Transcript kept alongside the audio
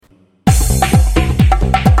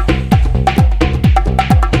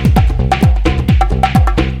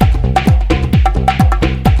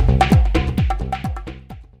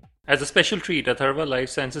special treat, Atharva Life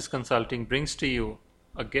Sciences Consulting brings to you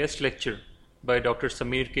a guest lecture by Dr.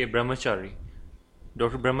 Samir K. Brahmachari.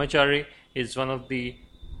 Dr. Brahmachari is one of the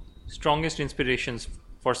strongest inspirations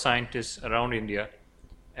for scientists around India,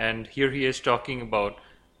 and here he is talking about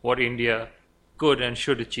what India could and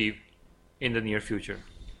should achieve in the near future.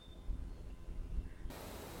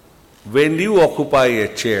 When you occupy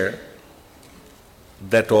a chair,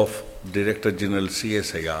 that of Director General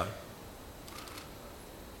CSIR,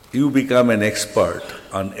 you become an expert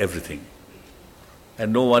on everything.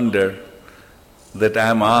 And no wonder that I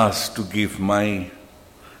am asked to give my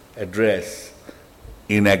address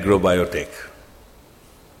in agrobiotech.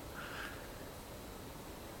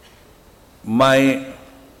 My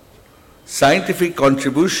scientific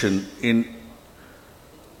contribution in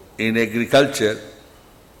agriculture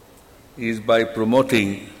is by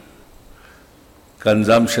promoting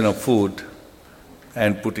consumption of food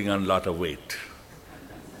and putting on a lot of weight.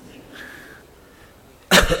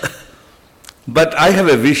 But I have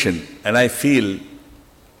a vision, and I feel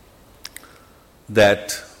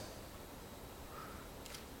that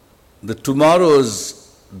the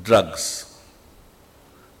tomorrow's drugs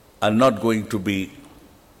are not going to be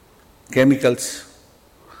chemicals,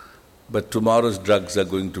 but tomorrow's drugs are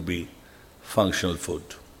going to be functional food.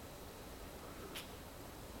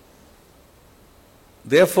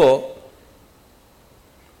 Therefore,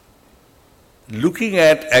 looking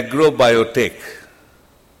at agrobiotech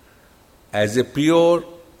as a pure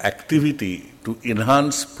activity to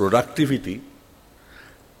enhance productivity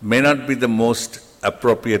may not be the most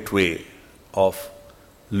appropriate way of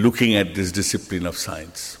looking at this discipline of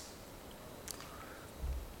science.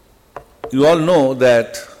 You all know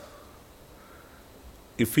that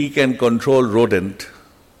if we can control rodent,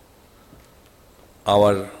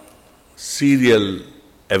 our cereal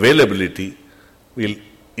availability will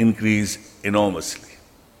increase enormously.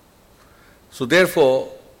 So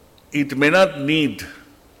therefore, it may not need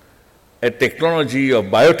a technology of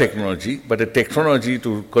biotechnology, but a technology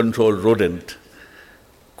to control rodent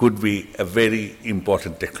could be a very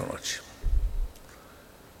important technology.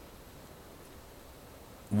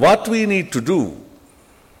 What we need to do,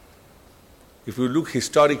 if you look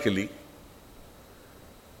historically,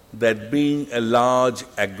 that being a large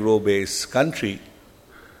agro-based country,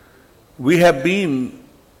 we have been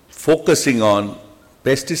focusing on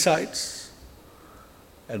pesticides,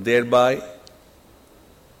 and thereby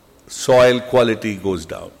soil quality goes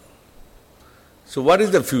down. So what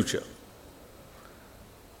is the future?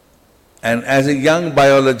 And as a young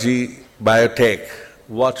biotech,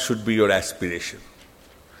 what should be your aspiration?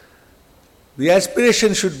 The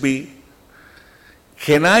aspiration should be,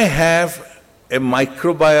 can I have a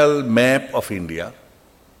microbial map of India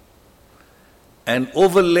and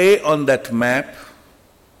overlay on that map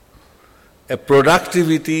a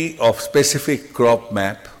productivity of specific crop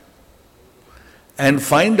map and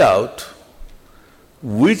find out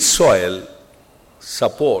which soil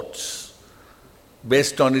supports,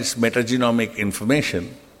 based on its metagenomic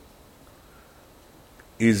information,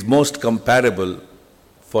 is most comparable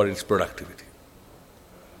for its productivity.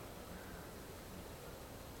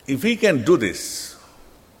 If we can do this,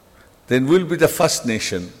 then we'll be the first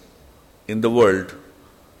nation in the world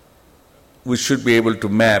which should be able to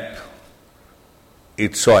map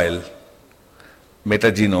its soil,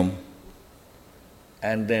 metagenome,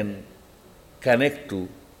 and then connect to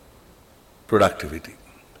productivity.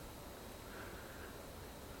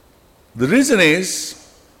 The reason is,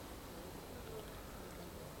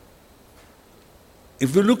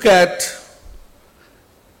 if you look at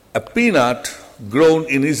a peanut grown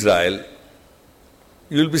in Israel,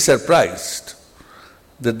 you'll be surprised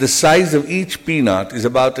that the size of each peanut is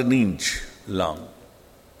about an inch long,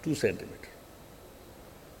 2 centimeters.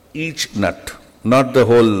 Each nut, not the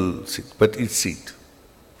whole seed, but each seed,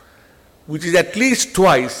 which is at least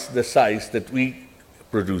twice the size that we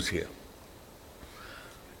produce here.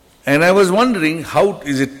 And I was wondering, how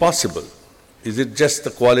is it possible? Is it just the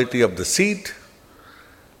quality of the seed?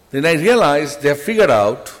 Then I realized they have figured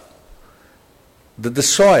out that the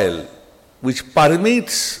soil which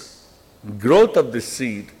permits growth of this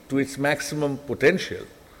seed to its maximum potential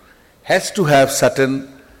has to have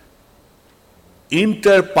certain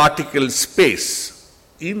interparticle space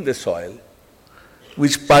in the soil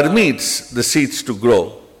which permits the seeds to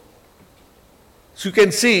grow. So you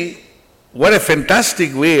can see what a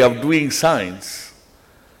fantastic way of doing science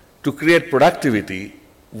to create productivity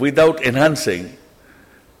without enhancing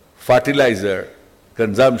fertilizer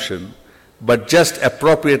consumption, but just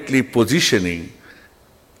appropriately positioning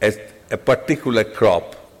a particular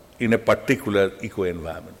crop in a particular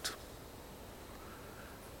eco-environment.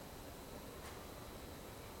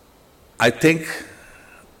 I think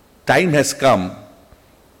time has come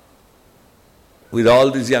with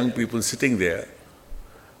all these young people sitting there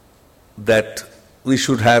that we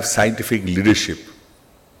should have scientific leadership.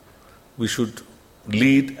 We should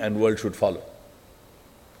lead and world should follow.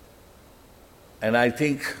 And I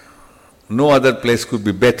think no other place could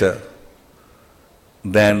be better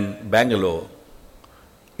than Bangalore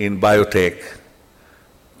in biotech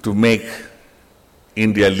to make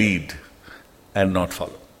India lead and not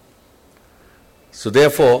follow. So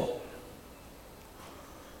therefore,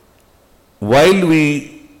 while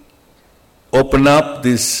we open up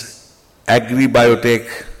this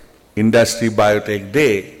Agri-Biotech Industry Biotech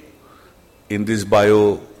Day in this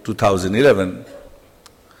Bio 2011,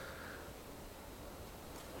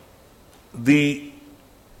 the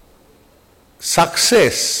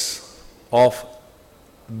success of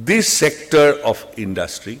this sector of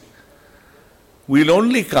industry will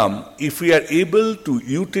only come if we are able to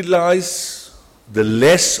utilize the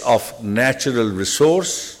less of natural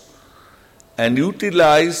resource and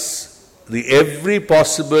utilize the every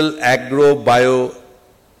possible agro-bio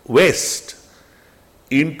waste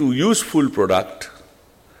into useful product.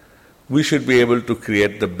 We should be able to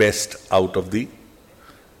create the best out of the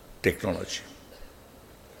technology.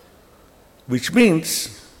 Which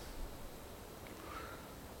means,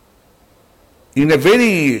 in a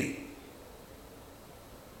very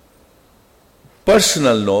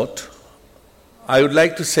personal note, I would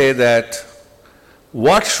like to say that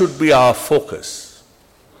what should be our focus?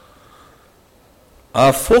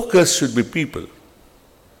 Our focus should be people,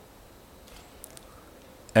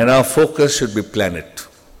 and our focus should be planet.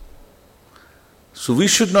 So we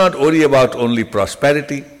should not worry about only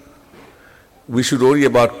prosperity. We should worry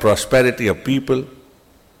about prosperity of people,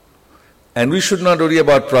 and we should not worry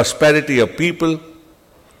about prosperity of people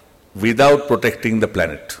without protecting the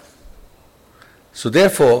planet. So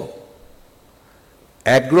therefore,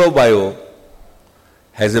 AgroBio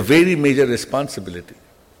has a very major responsibility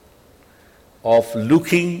of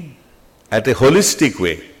looking at a holistic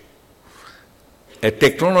way, a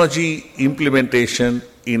technology implementation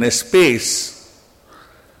in a space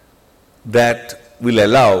that will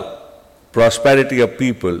allow prosperity of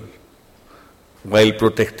people while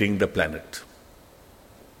protecting the planet.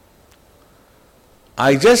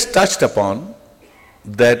 I just touched upon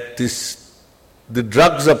that the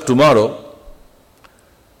drugs of tomorrow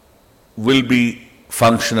will be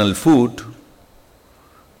functional food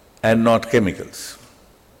and not chemicals.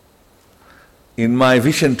 In my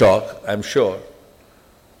vision talk, I'm sure,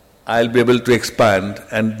 I'll be able to expand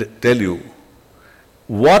and tell you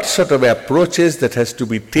what sort of approaches that has to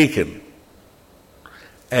be taken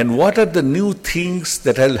and what are the new things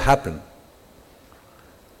that will happen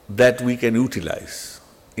that we can utilize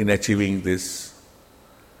in achieving this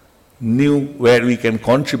new, where we can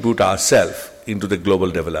contribute ourselves into the global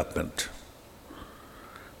development.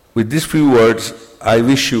 With these few words, I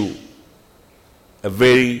wish you a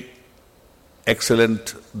very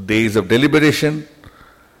excellent days of deliberation,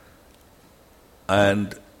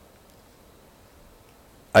 and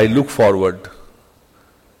I look forward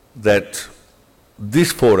that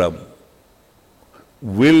this forum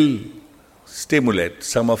will stimulate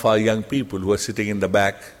some of our young people who are sitting in the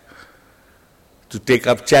back to take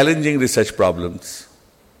up challenging research problems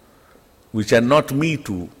which are not me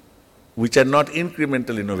too, which are not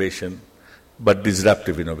incremental innovation, but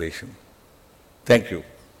disruptive innovation. Thank you.